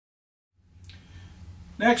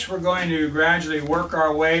Next, we're going to gradually work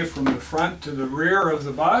our way from the front to the rear of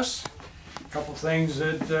the bus. A couple things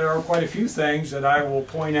or quite a few things that I will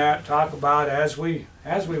point out, talk about as we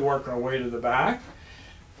work our way to the back.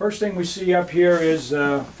 First thing we see up here is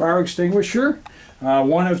a fire extinguisher.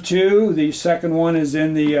 One of two. The second one is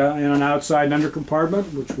in an outside and under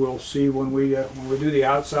compartment, which we'll see when we do the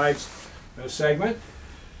outside segment.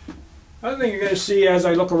 Other thing you're going to see as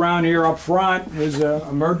I look around here up front is an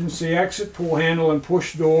emergency exit, pull handle and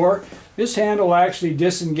push door. This handle actually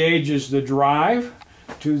disengages the drive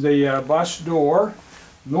to the bus door.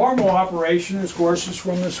 Normal operation, of course, is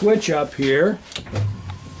from the switch up here.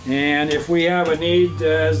 And if we have a need,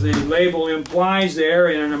 as the label implies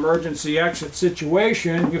there, in an emergency exit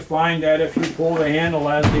situation, you find that if you pull the handle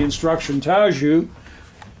as the instruction tells you,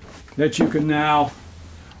 that you can now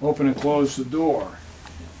open and close the door.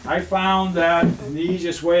 I found that the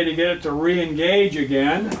easiest way to get it to re-engage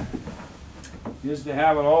again is to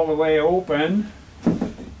have it all the way open,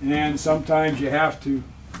 and sometimes you have to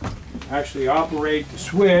actually operate the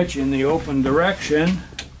switch in the open direction.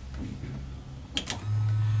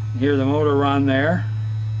 Hear the motor run there,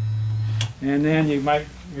 and then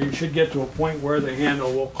you should get to a point where the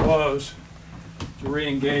handle will close to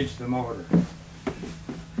re-engage the motor.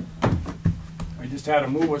 I just had to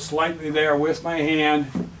move it slightly there with my hand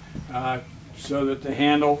so that the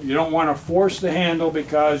handle, you don't want to force the handle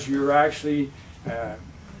because you're actually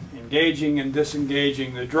engaging and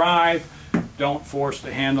disengaging the drive. Don't force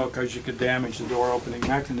the handle because you could damage the door opening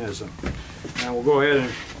mechanism. Now we'll go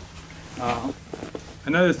ahead and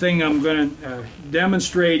another thing I'm going to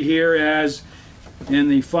demonstrate here, as in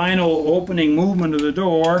the final opening movement of the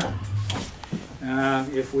door,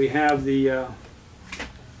 if we have the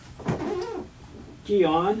key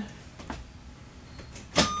on,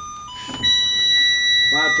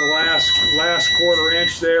 about the last quarter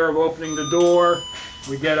inch there of opening the door,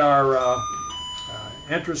 we get our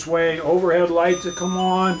entranceway overhead light to come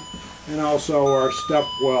on, and also our step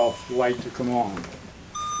well light to come on.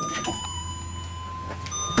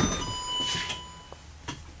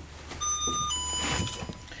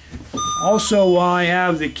 Also, while I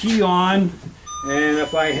have the key on, and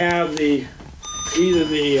if I have either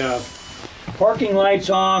the parking lights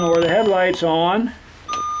on or the headlights on,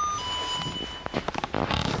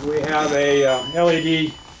 we have a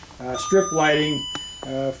LED strip lighting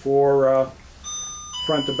for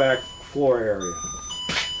front to back floor area.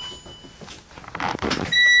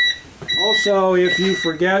 Also, if you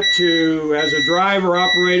forget to, as a driver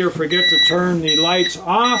operator, forget to turn the lights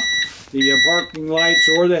off, the parking lights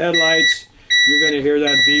or the headlights, you're going to hear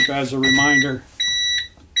that beep as a reminder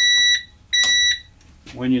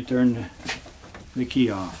when you turn the key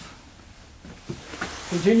off.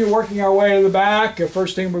 Continue working our way to the back. The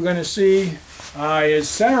first thing we're going to see is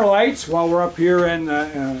center lights while we're up here in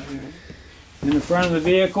the front of the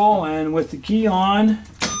vehicle, and with the key on,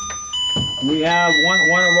 we have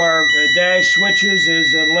one of our dash switches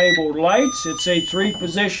is labeled lights. It's a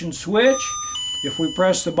 3-position switch. If we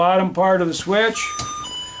press the bottom part of the switch,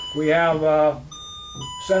 we have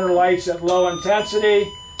center lights at low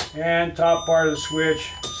intensity, and top part of the switch,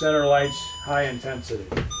 center lights high intensity.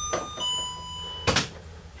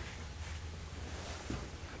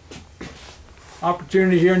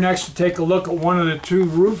 Opportunity here next to take a look at one of the two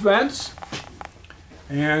roof vents.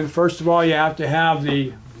 And first of all, you have to have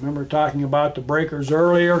remember talking about the breakers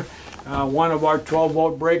earlier, one of our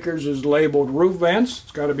 12-volt breakers is labeled roof vents.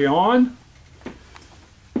 It's got to be on.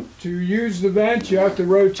 To use the vent, you have to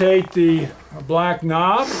rotate the black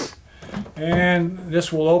knob, and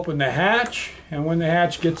this will open the hatch, and when the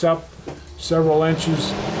hatch gets up several inches,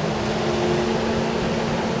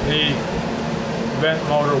 the vent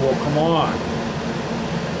motor will come on.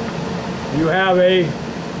 You have a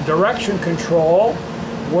direction control.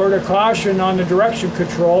 Word of caution on the direction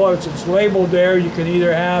control, as it's labeled there, you can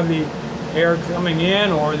either have the air coming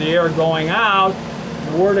in or the air going out.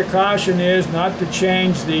 The word of caution is not to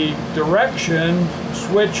change the direction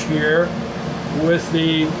switch here with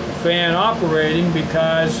the fan operating,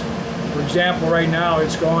 because, for example, right now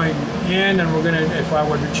it's going in, and we're going to, if I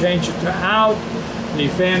were to change it to out, the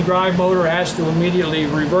fan drive motor has to immediately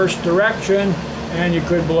reverse direction, and you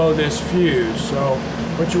could blow this fuse. So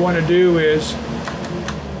what you want to do is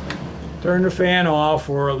turn the fan off,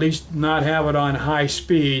 or at least not have it on high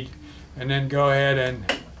speed, and then go ahead and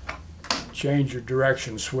change your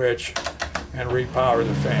direction switch and repower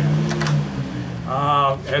the fan.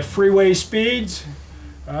 At freeway speeds,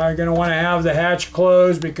 you're going to want to have the hatch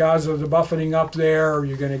closed because of the buffeting up there.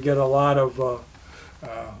 You're going to get a lot of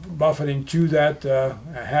buffeting to that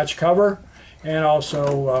hatch cover, and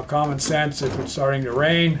also common sense, if it's starting to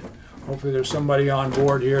rain hopefully there's somebody on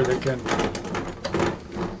board here that can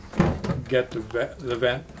get the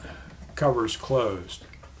vent covers closed.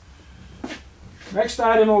 Next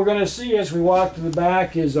item we're going to see as we walk to the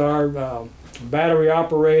back is our battery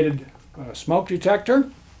operated smoke detector.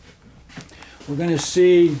 We're going to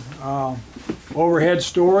see overhead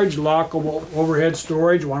storage, lockable overhead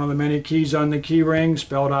storage, one of the many keys on the key ring,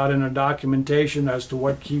 spelled out in a documentation as to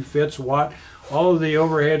what key fits what. All of the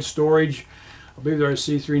overhead storage, I believe there's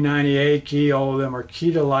a C390A key, all of them are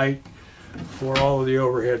key to light for all of the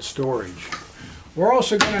overhead storage. We're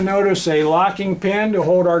also going to notice a locking pin to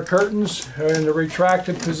hold our curtains in the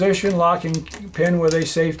retracted position, locking pin with a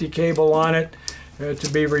safety cable on it to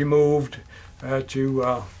be removed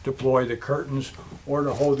to deploy the curtains or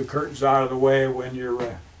to hold the curtains out of the way when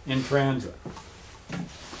you're in transit.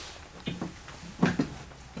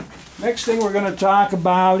 Next thing we're going to talk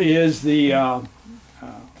about is the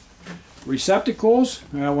receptacles.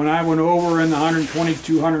 When I went over in the 120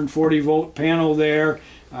 240 volt panel there,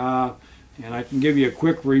 and I can give you a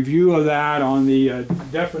quick review of that on the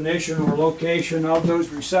definition or location of those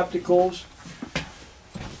receptacles.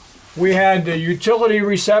 We had utility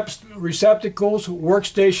receptacles,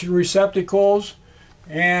 workstation receptacles,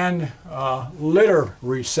 and litter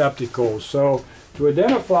receptacles. So to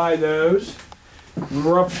identify those,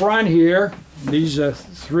 we're up front here. These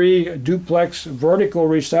three duplex vertical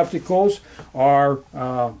receptacles are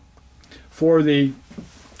for the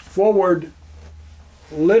forward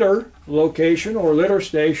litter location or litter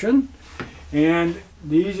station, and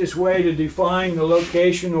the easiest way to define the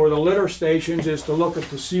location or the litter stations is to look at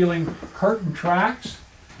the ceiling curtain tracks.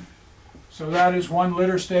 So that is one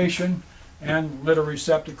litter station and litter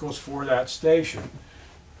receptacles for that station.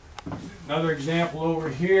 Another example over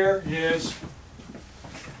here is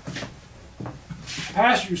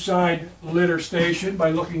passenger side litter station by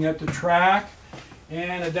looking at the track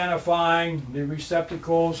and identifying the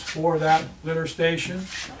receptacles for that litter station,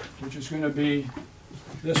 which is going to be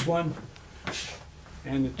this one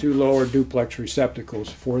and the two lower duplex receptacles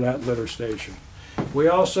for that litter station. We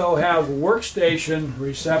also have workstation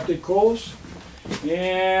receptacles,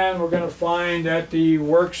 and we're going to find that the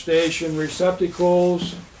workstation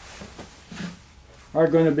receptacles are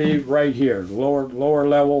going to be right here, the lower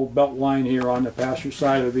level belt line here on the passenger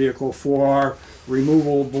side of the vehicle for our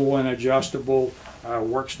removable and adjustable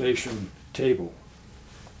workstation table.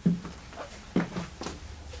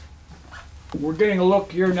 We're getting a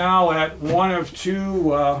look here now at one of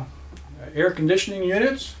two air conditioning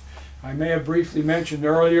units. I may have briefly mentioned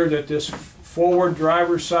earlier that this forward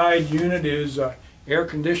driver's side unit is air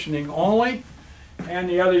conditioning only, and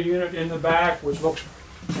the other unit in the back, which looks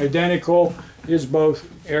identical, is both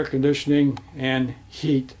air conditioning and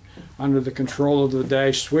heat under the control of the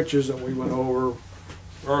dash switches that we went over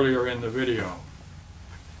earlier in the video.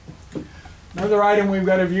 Another item we've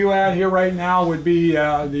got a view at here right now would be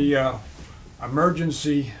the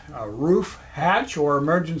emergency roof hatch or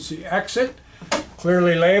emergency exit,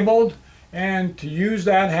 clearly labeled. And to use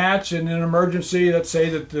that hatch in an emergency, let's say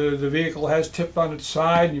that the vehicle has tipped on its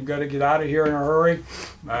side and you've got to get out of here in a hurry.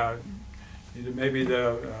 Either maybe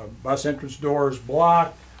the bus entrance door is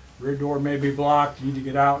blocked, rear door may be blocked, you need to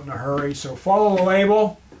get out in a hurry. So follow the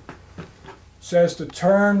label. It says to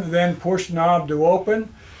turn, then push knob to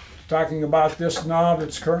open. Talking about this knob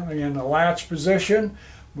that's currently in the latch position.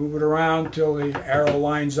 Move it around till the arrow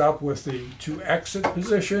lines up with the to exit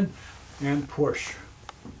position and push.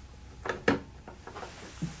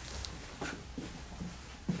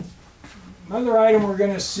 Another item we're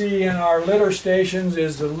going to see in our litter stations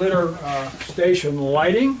is the litter station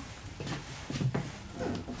lighting.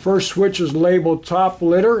 First switch is labeled top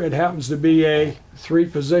litter. It happens to be a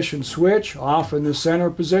 3-position switch, off in the center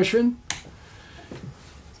position,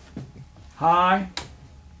 high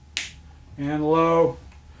and low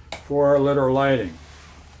for our litter lighting.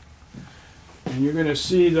 And you're going to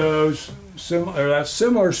see those that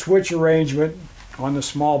similar switch arrangement on the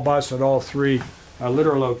small bus at all three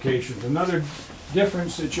litter locations. Another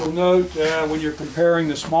difference that you'll note when you're comparing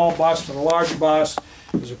the small bus to the large bus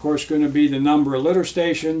is of course going to be the number of litter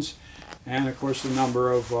stations and of course the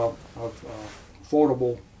number of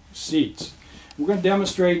foldable seats. We're going to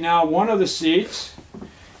demonstrate now one of the seats,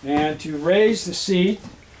 and to raise the seat,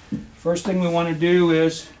 first thing we want to do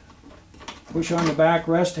is push on the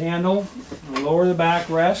backrest handle, lower the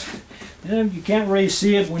backrest. And you can't really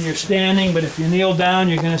see it when you're standing, but if you kneel down,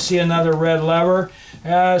 you're going to see another red lever.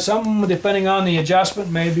 Some, depending on the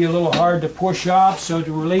adjustment, may be a little hard to push off, so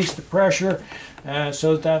to release the pressure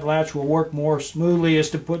so that latch will work more smoothly is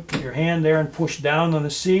to put your hand there and push down on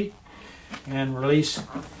the seat and release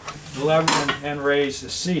the lever and raise the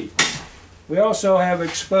seat. We also have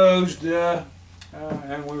exposed, and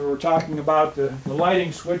we were talking about the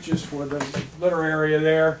lighting switches for the litter area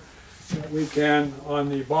there, that we can, on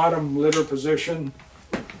the bottom litter position,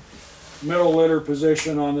 middle litter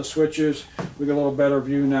position on the switches, we get a little better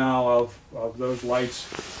view now of those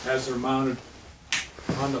lights as they're mounted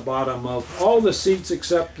on the bottom of all the seats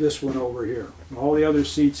except this one over here. All the other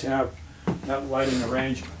seats have that lighting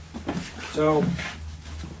arrangement. So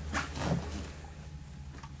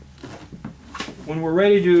when we're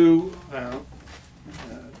ready to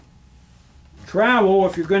travel,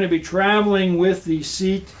 if you're going to be traveling with the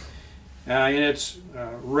seat in its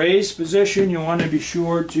raised position, you want to be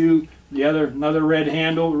sure to another red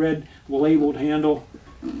handle, red labeled handle,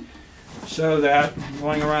 so that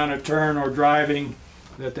going around a turn or driving,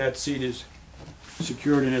 that seat is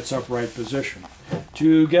secured in its upright position.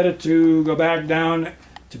 To get it to go back down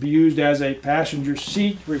to be used as a passenger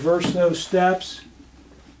seat, reverse those steps.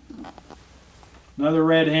 Another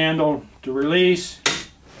red handle to release.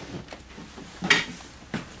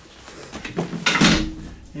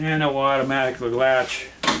 And it will automatically latch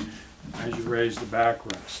as you raise the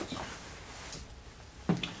backrest.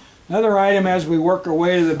 Another item as we work our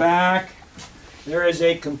way to the back, there is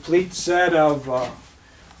a complete set of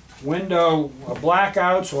window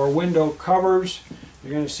blackouts or window covers.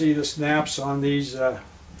 You're going to see the snaps on these,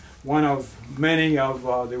 one of many of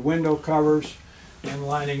the window covers, and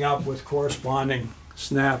lining up with corresponding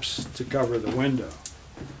snaps to cover the window.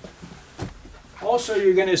 Also,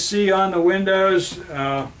 you're going to see on the windows,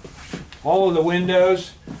 all of the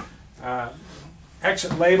windows,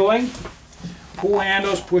 exit labeling, pull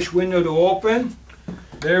handles, push window to open.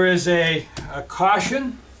 There is a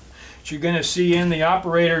caution that you're going to see in the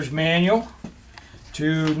operator's manual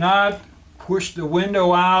to not push the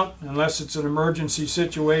window out unless it's an emergency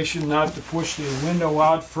situation, not to push the window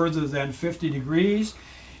out further than 50 degrees.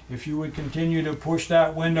 If you would continue to push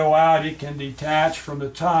that window out, it can detach from the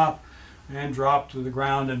top and drop to the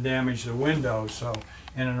ground and damage the window. So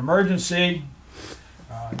in an emergency,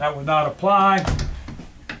 that would not apply,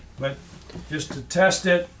 but just to test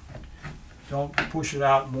it, don't push it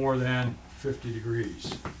out more than 50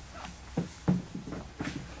 degrees.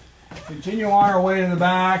 Continue on our way to the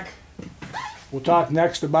back. We'll talk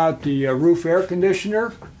next about the roof air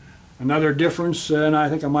conditioner. Another difference, and I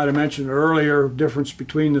think I might have mentioned earlier, difference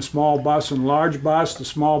between the small bus and large bus. The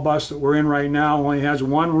small bus that we're in right now only has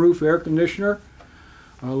one roof air conditioner.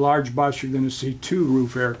 A large bus, you're going to see two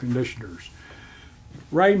roof air conditioners.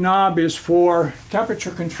 Right knob is for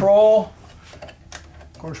temperature control.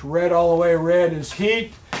 Of course, red all the way, red is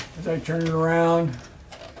heat. As I turn it around,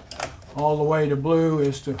 all the way to blue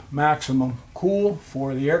is to maximum cool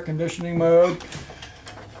for the air conditioning mode.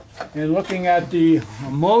 And looking at the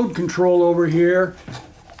mode control over here,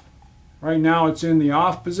 right now it's in the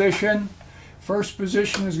off position. First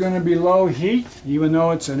position is going to be low heat, even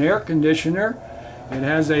though it's an air conditioner. It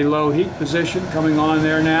has a low heat position coming on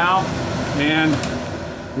there now. And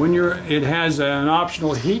when it has an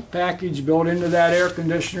optional heat package built into that air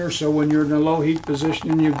conditioner, so when you're in a low heat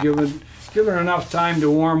position and you've given enough time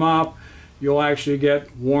to warm up, you'll actually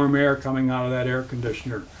get warm air coming out of that air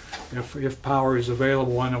conditioner if power is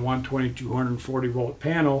available on a 120/240 volt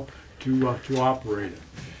panel to operate it.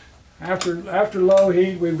 After low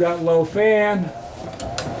heat, we've got low fan,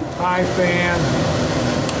 high fan,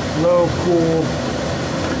 low cool,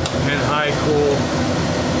 and high cool,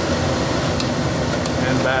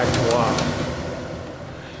 and back to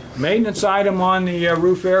off. Maintenance item on the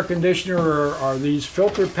roof air conditioner are these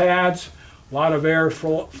filter pads. A lot of air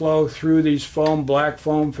flow through these black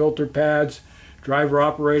foam filter pads. Driver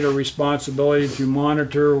operator responsibility to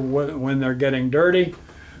monitor when they're getting dirty.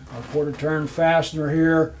 A quarter turn fastener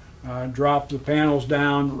here. Drop the panels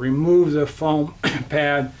down, remove the foam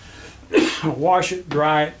pad, wash it,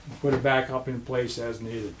 dry it, put it back up in place as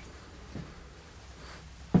needed.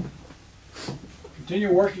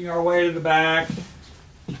 Continue working our way to the back.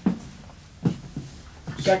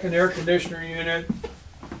 Second air conditioner unit.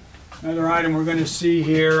 Another item we're going to see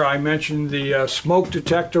here, I mentioned the smoke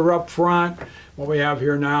detector up front. What we have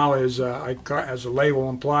here now is, as the label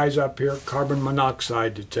implies up here, carbon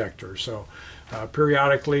monoxide detector. So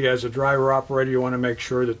periodically, as a driver operator, you want to make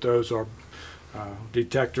sure that those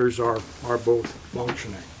detectors are both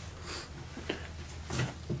functioning.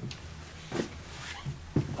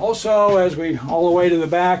 Also, as we all the way to the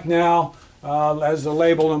back now, as the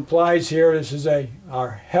label implies here, this is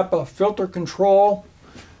our HEPA filter control,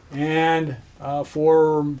 and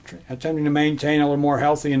for attempting to maintain a little more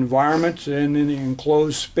healthy environment in the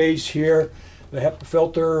enclosed space here. The HEPA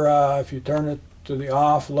filter, if you turn it to the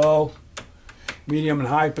off, low, medium, and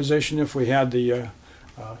high position, if we had the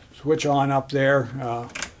switch on up there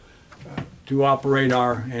to operate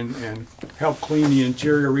and help clean the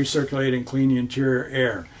interior, recirculate and clean the interior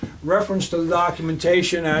air. Reference to the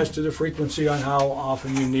documentation as to the frequency on how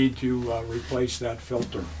often you need to replace that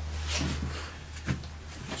filter.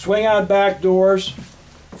 Swing out back doors.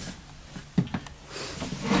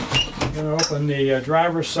 I'm going to open the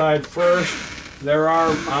driver's side first. There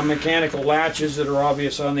are mechanical latches that are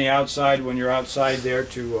obvious on the outside when you're outside there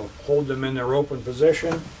to hold them in their open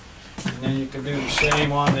position. And then you can do the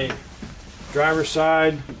same on the driver's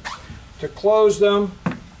side. To close them,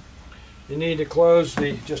 you need to close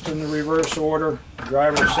just in the reverse order,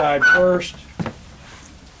 driver's side first,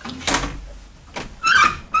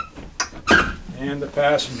 and the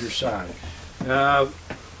passenger side.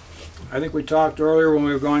 I think we talked earlier when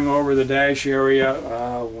we were going over the dash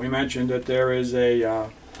area, we mentioned that there is a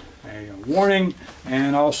warning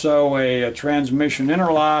and also a transmission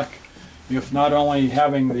interlock. If not only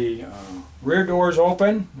having the rear doors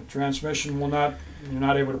open, the transmission will not, you're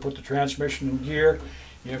not able to put the transmission in gear.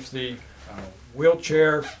 If the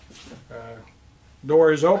wheelchair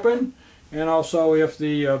door is open, and also if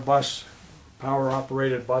the power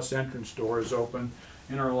operated bus entrance door is open,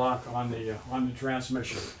 interlock on the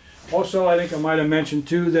transmission. Also, I think I might have mentioned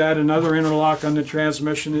too that another interlock on the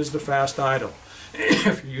transmission is the fast idle.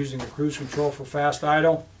 If you're using the cruise control for fast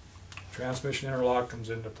idle, transmission interlock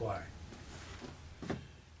comes into play.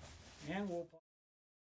 And we'll